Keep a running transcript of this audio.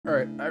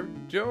Alright, I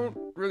don't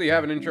really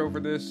have an intro for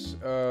this,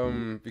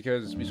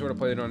 because we sort of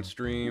played it on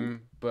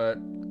stream, but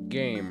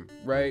game,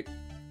 right?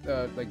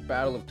 Like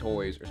Battle of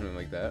Toys or something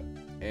like that,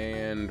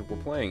 and we're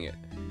playing it.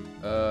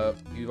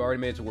 You've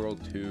already made it to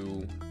World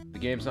 2. The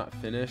game's not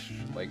finished.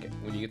 Like,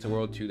 when you get to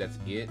World 2, that's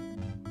it.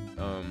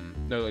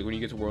 No, like, when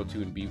you get to World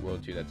 2 and beat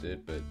World 2, that's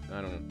it, but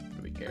I don't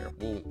really care.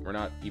 We're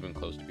not even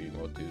close to beating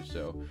World 2,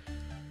 so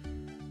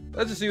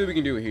let's just see what we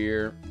can do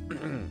here.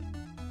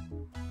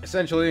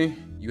 Essentially,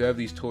 you have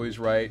these toys,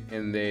 right,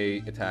 and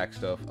they attack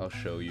stuff. I'll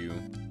show you.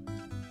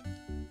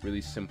 Really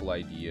simple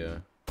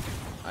idea.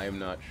 I am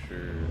not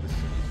sure this is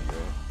easy though.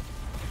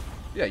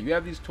 Yeah, you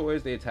have these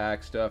toys, they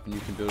attack stuff, and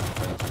you can build a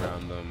defense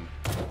around them.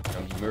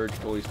 You merge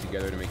toys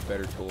together to make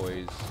better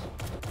toys,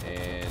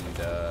 and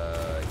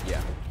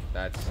yeah,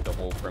 that's the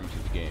whole premise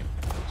of the game.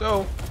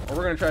 So, what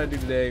we're going to try to do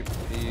today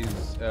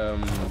is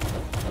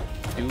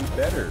do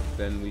better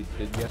than we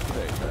did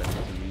yesterday. Try to do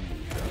some new moves.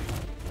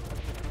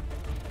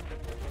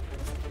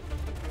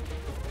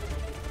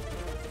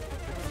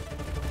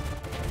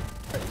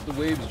 The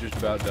wave is just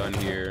about done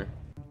here.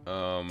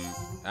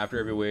 After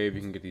every wave,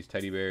 you can get these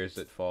teddy bears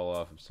that fall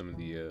off of some of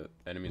the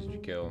enemies that you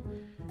kill,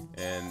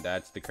 and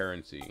that's the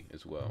currency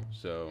as well.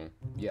 So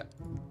yeah,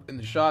 in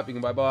the shop you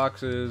can buy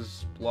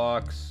boxes,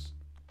 blocks,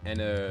 and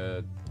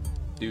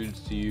dudes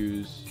to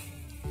use.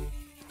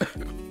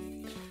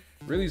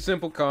 Really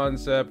simple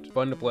concept,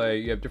 fun to play.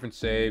 You have different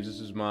saves. This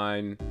is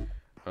mine.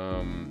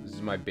 This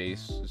is my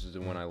base. This is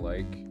the one I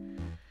like.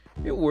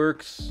 It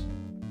works.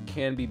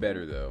 Can be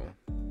better though,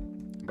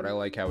 but I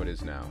like how it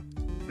is now.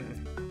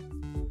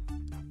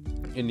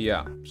 And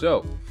yeah,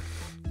 so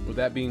with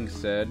that being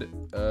said,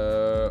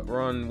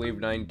 we're on wave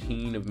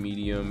 19 of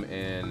medium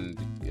and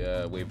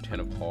wave 10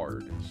 of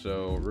hard.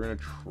 So we're gonna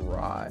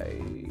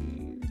try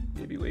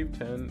maybe wave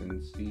 10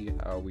 and see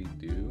how we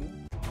do.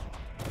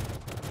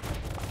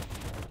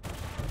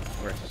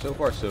 Alright, so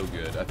far so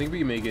good. I think we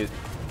can make it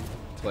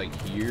to like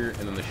here,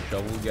 and then the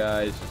shovel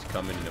guys just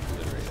come in and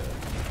obliterate us.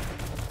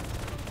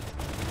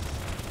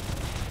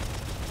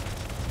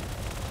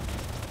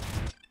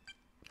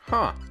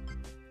 Huh.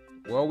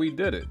 Well, we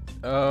did it.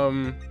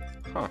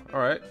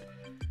 Alright.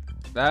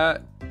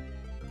 That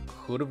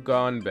could have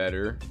gone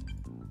better,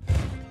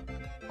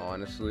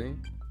 honestly.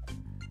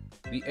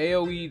 The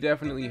AoE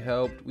definitely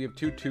helped. We have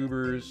 2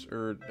 tubers,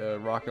 or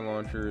rocket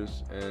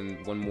launchers,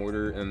 and 1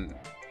 mortar, and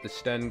the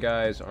Sten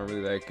guys aren't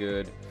really that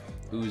good.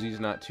 Uzi's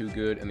not too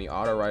good, and the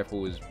auto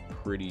rifle is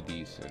pretty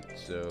decent.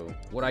 So,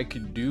 what I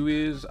could do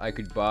is, I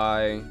could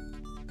buy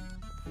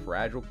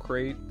fragile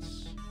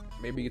crates,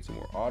 maybe get some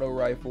more auto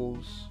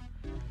rifles,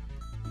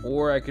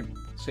 or I could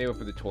save up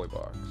for the toy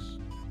box.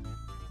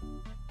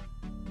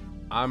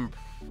 I'm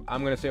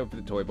gonna save up for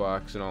the toy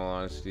box in all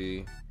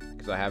honesty,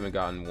 because I haven't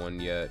gotten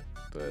one yet.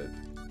 But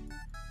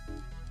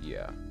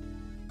yeah,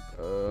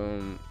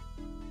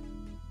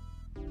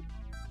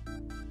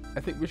 I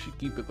think we should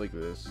keep it like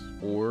this,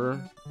 or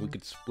we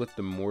could split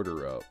the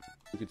mortar up.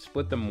 We could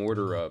split the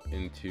mortar up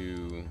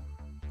into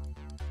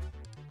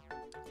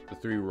the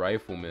 3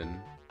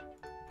 riflemen.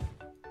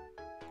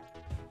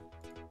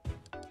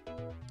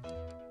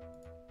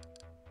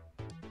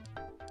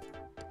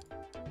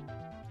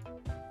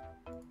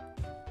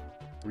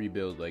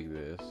 Rebuild like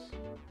this.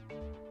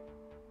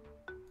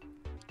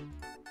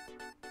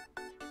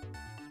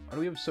 Why do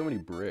we have so many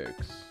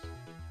bricks?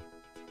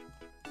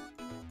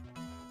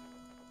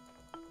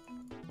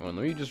 Well,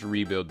 let me just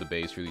rebuild the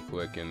base really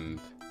quick, and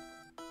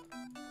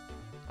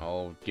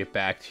I'll get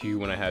back to you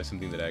when I have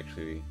something that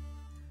actually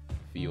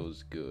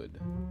feels good.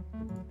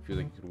 Feel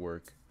like it could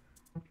work.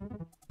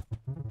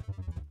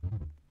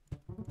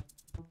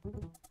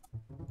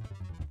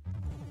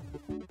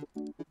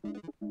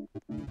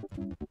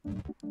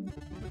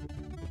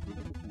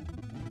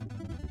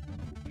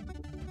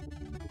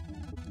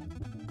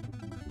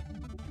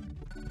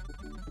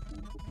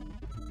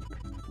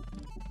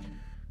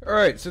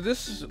 Alright, so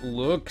this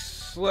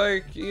looks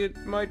like it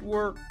might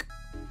work.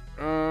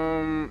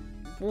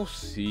 We'll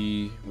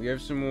see. We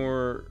have some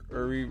more,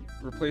 or we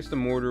replace the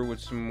mortar with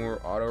some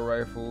more auto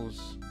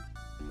rifles.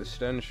 The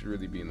Sten should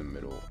really be in the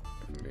middle,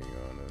 if I'm being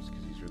honest,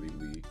 because he's really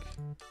weak.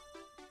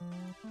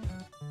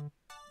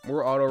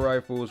 More auto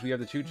rifles. We have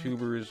the 2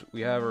 tubers.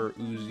 We have our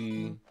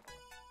Uzi.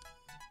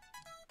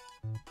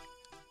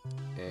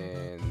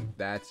 And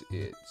that's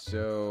it.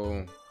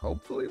 So,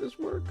 hopefully this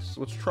works.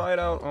 Let's try it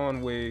out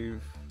on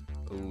wave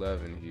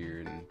 11 here,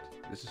 and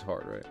this is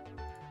hard, right?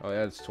 Oh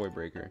yeah, it's Toy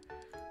Breaker.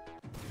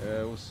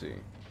 We'll see.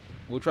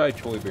 We'll try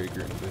Toy Breaker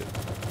in a bit.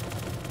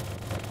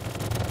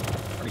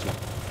 Pretty cool.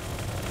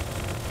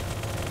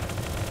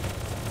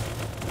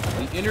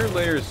 The inner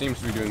layer seems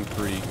to be doing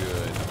pretty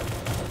good.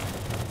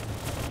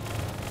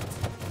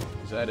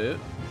 Is that it?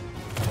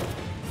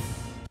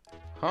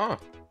 Huh.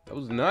 That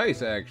was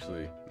nice,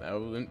 actually. That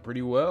went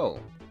pretty well.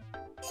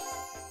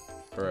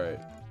 Alright.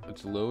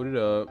 Let's load it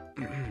up.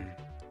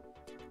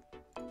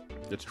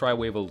 Let's try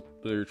wave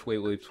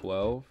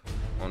 12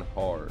 on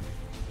hard,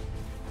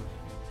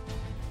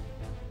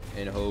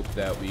 and hope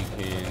that we can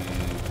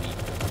beat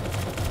them.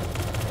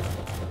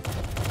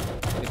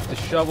 It's the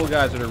shovel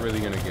guys that are really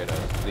gonna get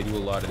us. They do a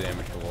lot of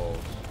damage to walls.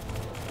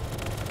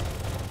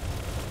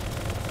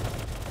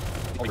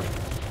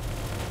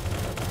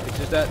 It's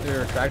just that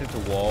they're attracted to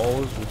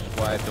walls, which is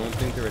why I don't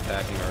think they're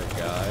attacking our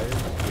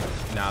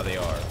guys. Now they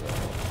are.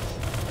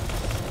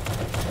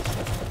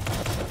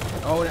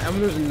 Oh, and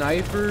there's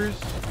knifers.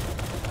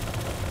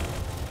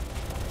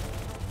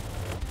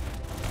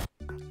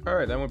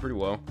 Alright, that went pretty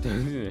well.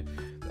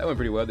 That went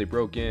pretty well. They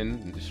broke in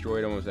and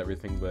destroyed almost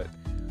everything, but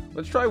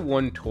let's try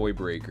one toy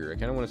breaker. I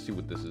kind of want to see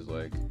what this is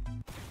like.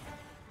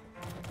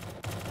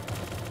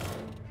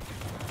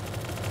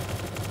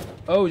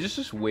 Oh,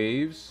 just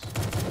waves.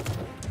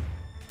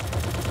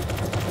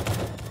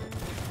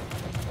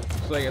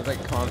 It's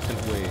like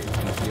constant waves. You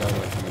can see how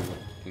much you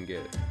can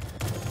get.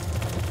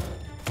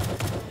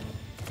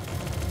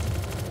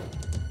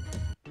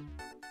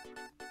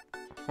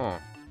 Huh.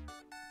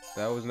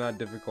 That was not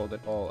difficult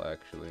at all,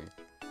 actually.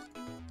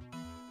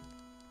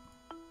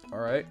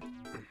 Alright.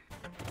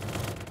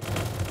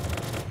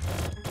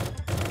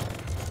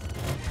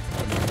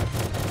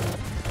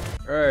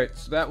 Alright,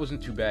 so that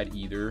wasn't too bad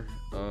either.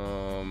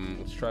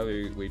 Let's try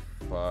wave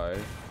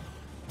 5.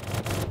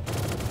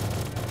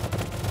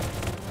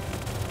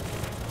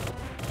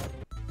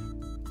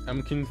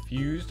 I'm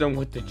confused on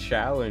what the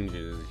challenge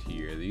is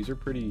here. These are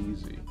pretty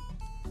easy.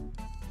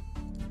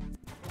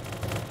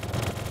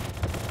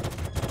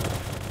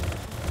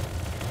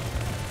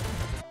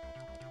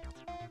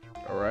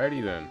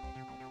 Alrighty then.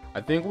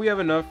 I think we have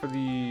enough for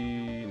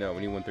the... No,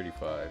 we need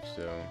 135,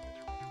 so...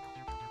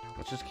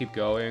 Let's just keep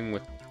going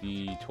with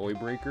the toy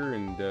breaker,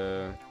 and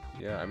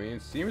yeah, I mean,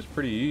 it seems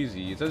pretty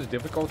easy. It says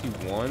difficulty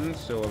 1,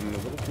 so I'm a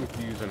little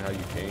confused on how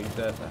you change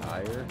that to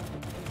higher.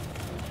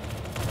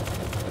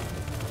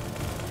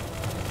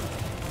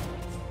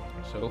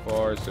 So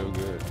far, so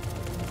good.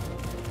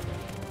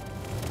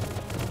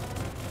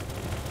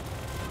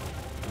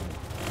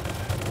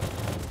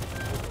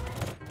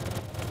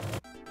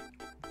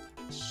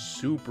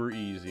 Super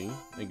easy,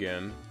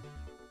 again.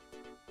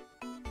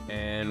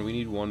 And we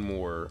need one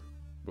more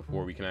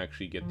before we can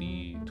actually get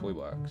the toy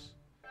box.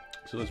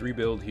 So let's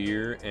rebuild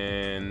here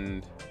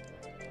and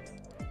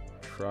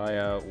try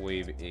out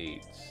wave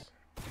 8.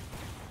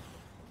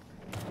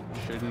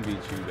 Shouldn't be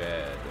too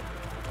bad.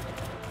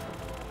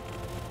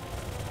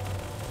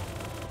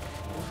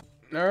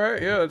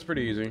 Alright, yeah, that's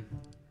pretty easy.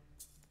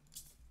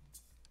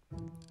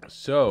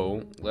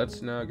 So,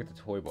 let's now get the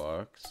toy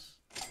box.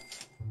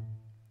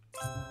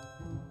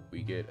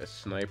 We get a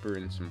sniper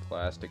and some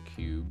plastic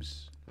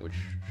cubes, which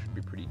should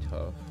be pretty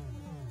tough.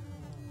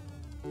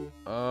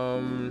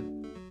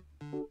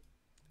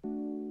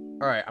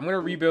 Alright, I'm gonna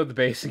rebuild the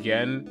base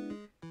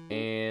again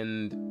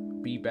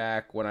and be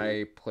back when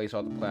I place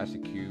all the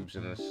plastic cubes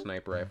and the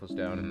sniper rifles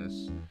down in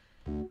this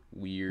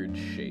weird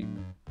shape.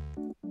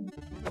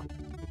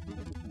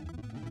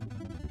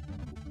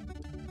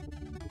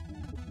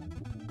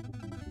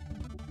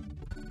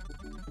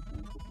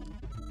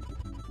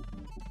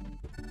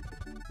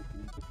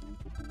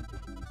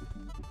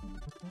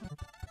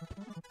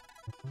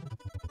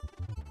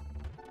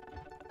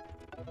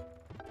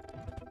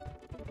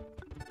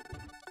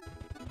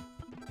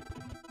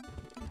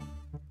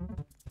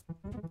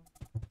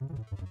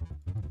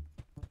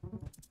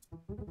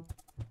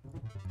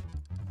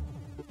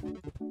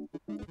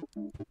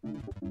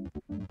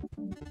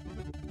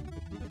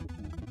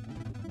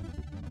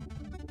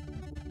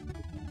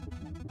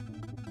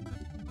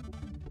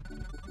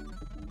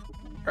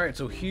 Alright,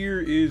 so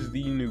here is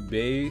the new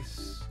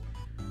base.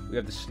 We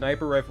have the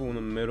sniper rifle in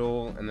the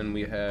middle, and then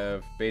we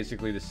have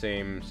basically the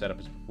same setup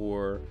as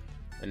before.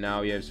 And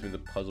now we have some of the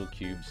puzzle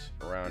cubes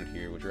around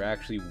here, which are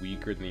actually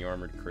weaker than the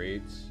armored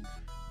crates.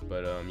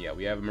 But yeah,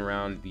 we have them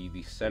around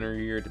the center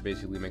here to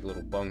basically make a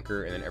little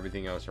bunker, and then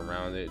everything else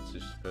around it, it's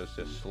just supposed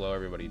to slow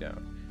everybody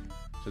down.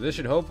 So this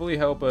should hopefully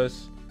help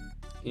us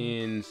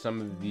in some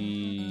of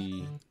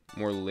the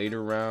more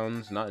later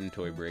rounds, not in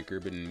Toy Breaker,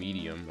 but in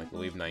medium, like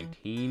wave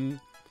 19.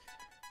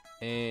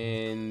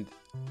 And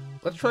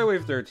let's try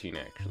wave 13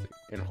 actually,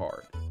 in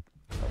hard.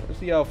 Let's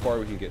see how far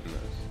we can get in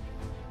this.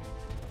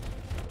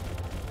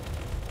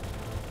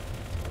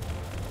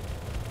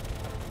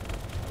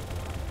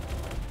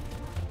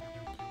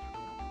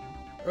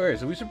 Okay,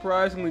 so we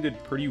surprisingly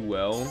did pretty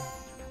well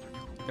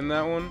in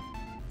that one.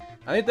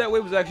 I think that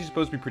wave was actually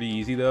supposed to be pretty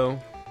easy though.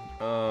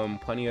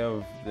 Plenty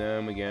of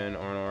them, again,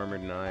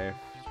 unarmored knife,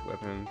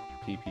 weapon,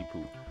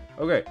 poo.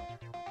 Okay.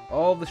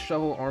 All the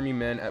shovel army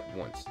men at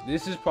once.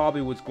 This is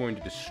probably what's going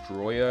to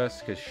destroy us,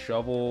 because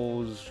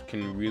shovels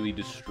can really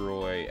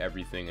destroy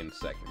everything in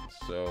seconds.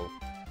 So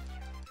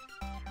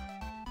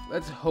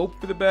let's hope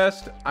for the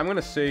best. I'm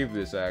gonna save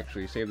this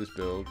actually, save this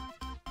build.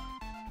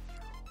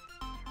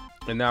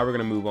 And now we're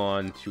gonna move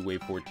on to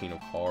wave 14 of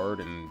hard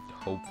and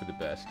hope for the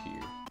best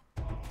here.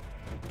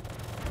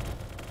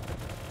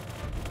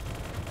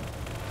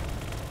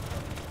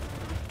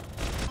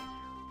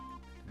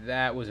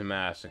 That was a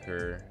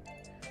massacre.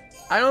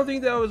 I don't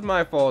think that was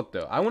my fault,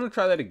 though. I want to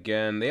try that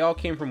again. They all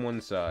came from one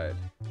side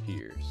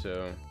here,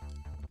 so...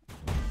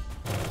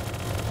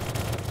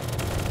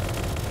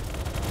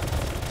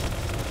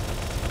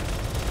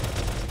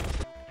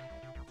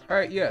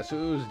 Alright, yeah, so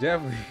it was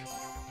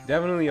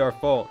definitely our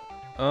fault.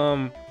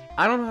 I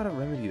don't know how to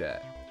remedy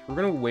that. We're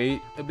gonna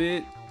wait a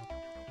bit.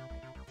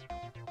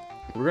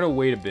 We're gonna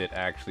wait a bit,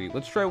 actually.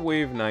 Let's try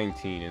wave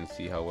 19 and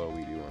see how well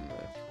we do on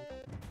this.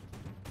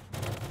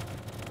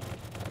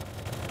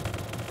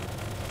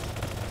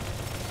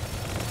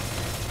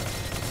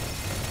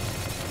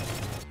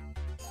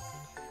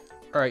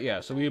 Alright, yeah,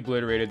 so we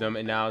obliterated them,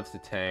 and now it's the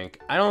tank.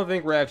 I don't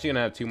think we're actually gonna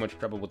have too much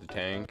trouble with the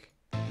tank.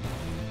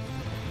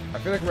 I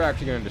feel like we're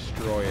actually gonna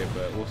destroy it,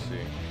 but we'll see.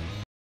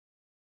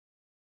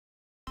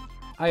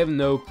 I have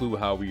no clue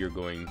how we are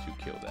going to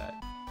kill that.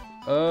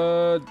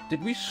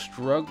 Did we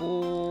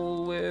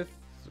struggle with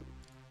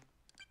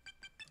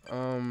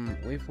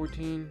wave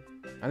 14?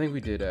 I think we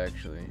did,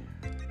 actually.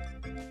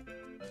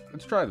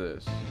 Let's try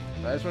this.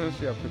 I just want to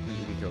see how quickly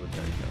we can kill the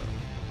tank now.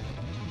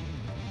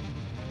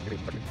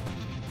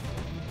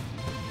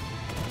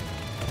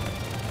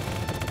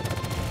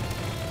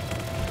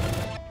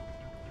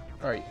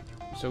 Alright,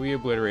 so we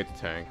obliterate the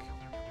tank.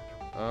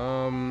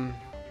 I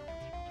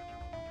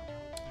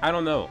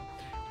don't know.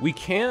 We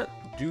can't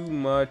do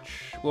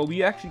much. Well,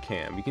 we actually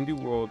can. We can do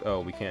world. Oh,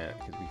 we can't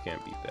because we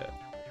can't beat that.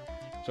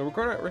 So we're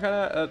kind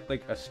of at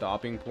like a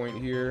stopping point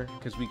here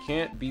because we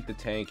can't beat the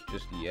tank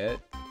just yet.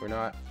 We're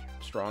not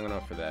strong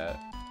enough for that.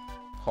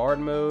 Hard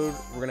mode,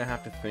 we're gonna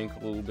have to think a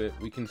little bit.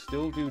 We can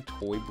still do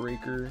Toy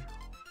Breaker,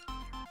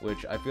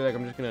 which I feel like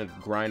I'm just gonna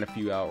grind a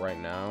few out right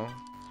now.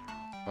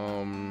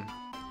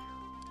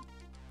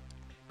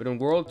 But in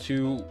World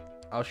 2,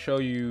 I'll show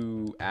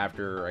you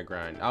after I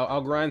grind. I'll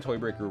grind Toy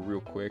Breaker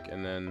real quick,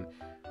 and then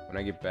when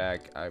I get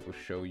back, I will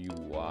show you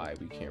why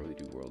we can't really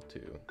do World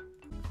 2.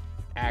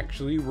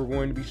 Actually, we're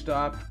going to be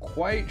stopped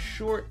quite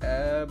short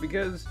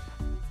because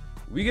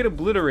we get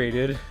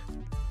obliterated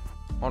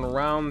on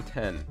round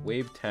 10,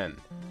 wave 10.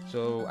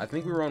 So I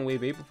think we were on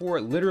wave 8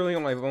 before. Literally,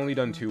 I've only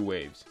done 2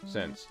 waves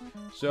since.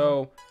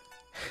 So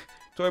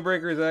Toy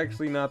Breaker is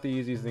actually not the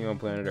easiest thing on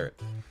planet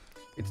Earth.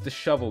 It's the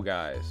shovel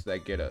guys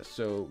that get us.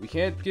 So we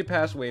can't get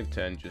past wave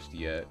 10 just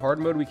yet. Hard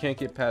mode, we can't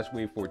get past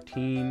wave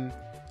 14.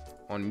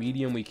 On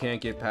medium, we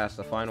can't get past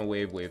the final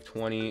wave, wave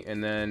 20.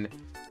 And then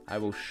I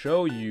will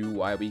show you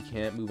why we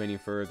can't move any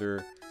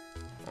further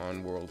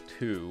on World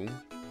 2.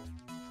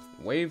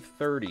 Wave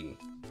 30.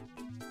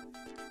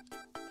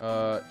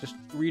 Just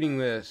reading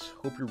this,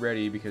 hope you're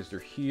ready because they're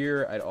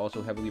here. I'd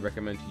also heavily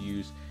recommend to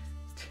use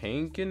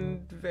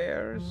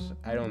Tankenwehrs.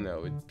 I don't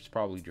know, it's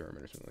probably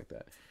German or something like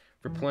that.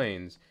 For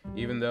planes,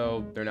 even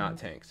though they're not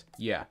tanks.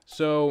 Yeah,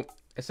 so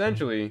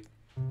essentially,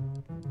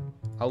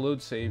 I'll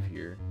load save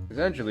here.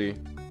 Essentially,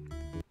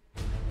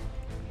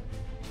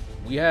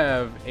 we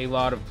have a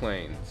lot of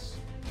planes.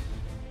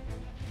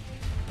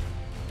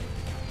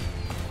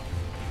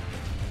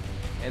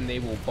 And they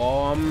will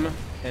bomb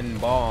and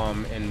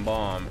bomb and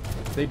bomb.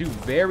 They do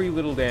very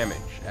little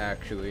damage,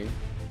 actually.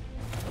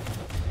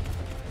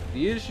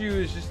 The issue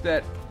is just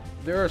that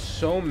there are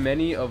so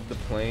many of the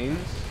planes,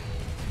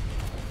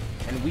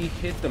 and we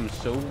hit them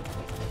so...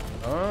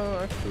 Oh,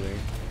 actually.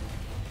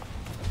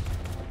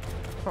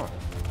 Huh.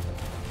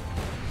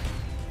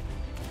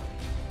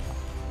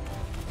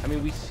 I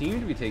mean, we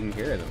seem to be taking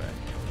care of them,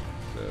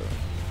 actually. So...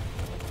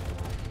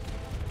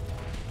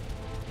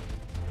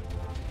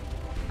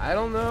 I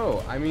don't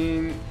know. I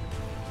mean...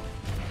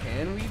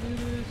 Can we do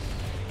this?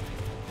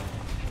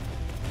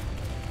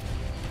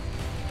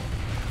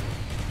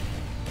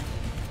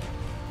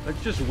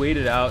 Let's just wait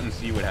it out and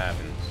see what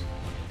happens.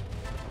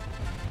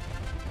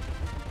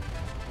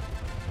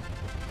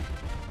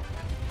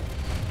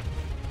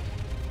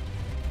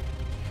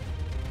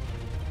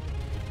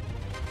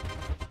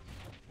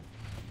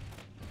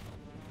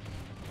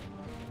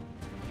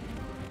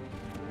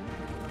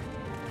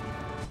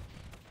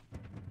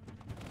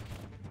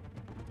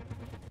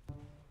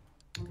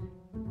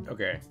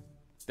 Okay,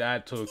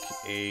 that took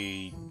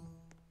a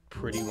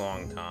pretty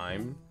long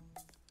time.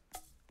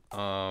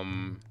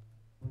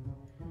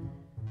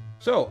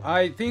 So,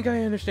 I think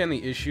I understand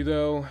the issue,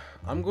 though.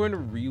 I'm going to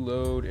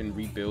reload and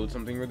rebuild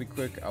something really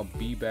quick. I'll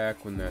be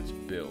back when that's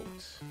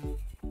built.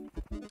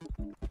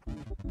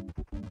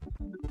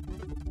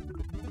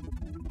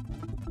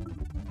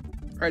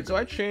 Alright, so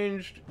I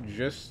changed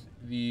just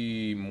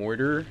the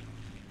mortar.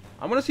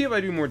 I'm going to see if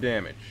I do more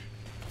damage.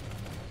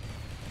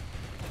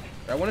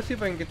 I want to see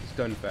if I can get this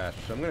done faster,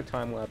 so I'm going to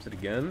time-lapse it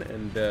again,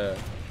 and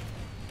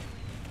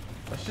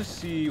let's just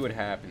see what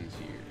happens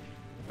here.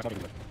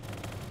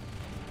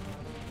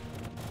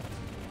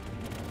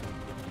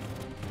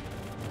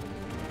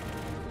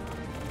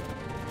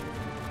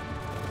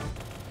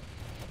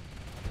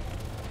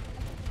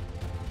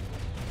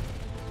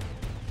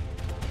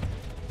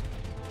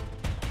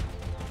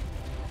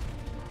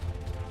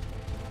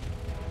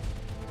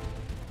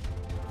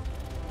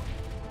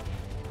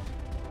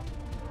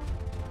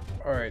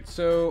 Alright,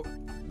 so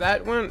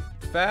that went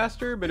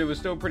faster, but it was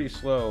still pretty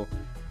slow.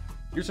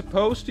 You're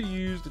supposed to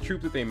use the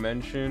troop that they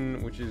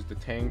mention, which is the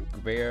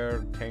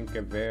Tankenwehr,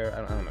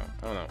 I don't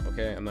know,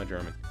 okay? I'm not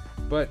German.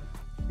 But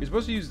you're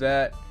supposed to use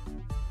that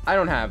I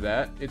don't have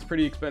that. It's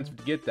pretty expensive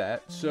to get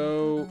that.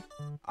 So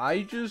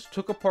I just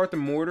took apart the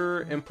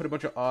mortar and put a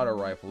bunch of auto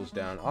rifles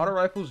down. Auto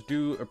rifles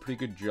do a pretty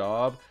good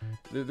job.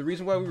 The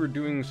reason why we were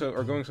going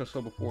so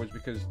slow before is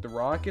because the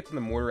rockets and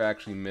the mortar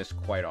actually miss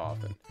quite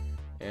often.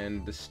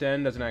 And the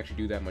Sten doesn't actually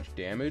do that much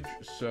damage.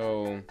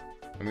 So,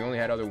 and we only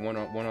had one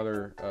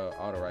other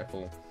auto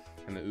rifle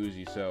and the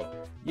Uzi. So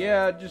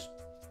yeah, just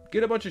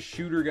get a bunch of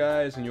shooter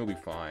guys and you'll be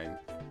fine.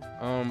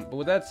 But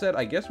with that said,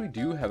 I guess we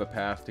do have a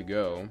path to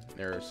go.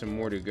 There are some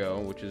more to go,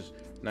 which is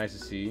nice to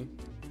see.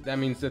 That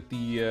means that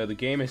the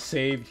game is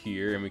saved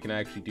here, and we can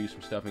actually do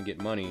some stuff and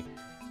get money.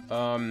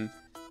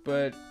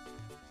 But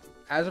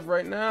as of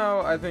right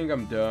now, I think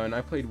I'm done.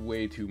 I played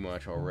way too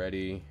much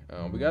already.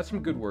 We got some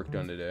good work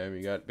done today.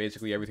 We got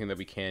basically everything that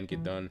we can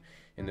get done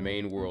in the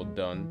main world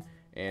done.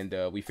 And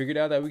we figured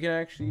out that we can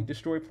actually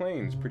destroy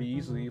planes pretty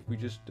easily if we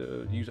just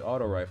use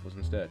auto rifles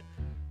instead.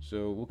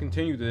 So we'll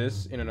continue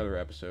this in another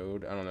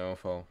episode. I don't know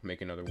if I'll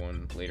make another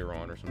one later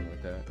on or something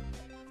like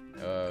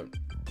that.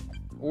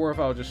 Or if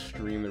I'll just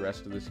stream the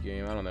rest of this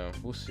game. I don't know.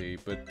 We'll see.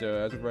 But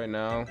as of right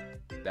now,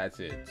 that's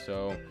it.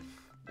 So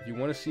if you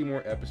want to see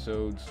more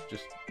episodes,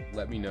 just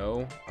let me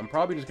know. I'm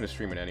probably just going to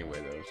stream it anyway,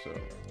 though. So,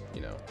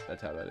 you know,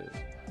 that's how that is.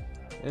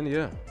 And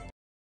yeah.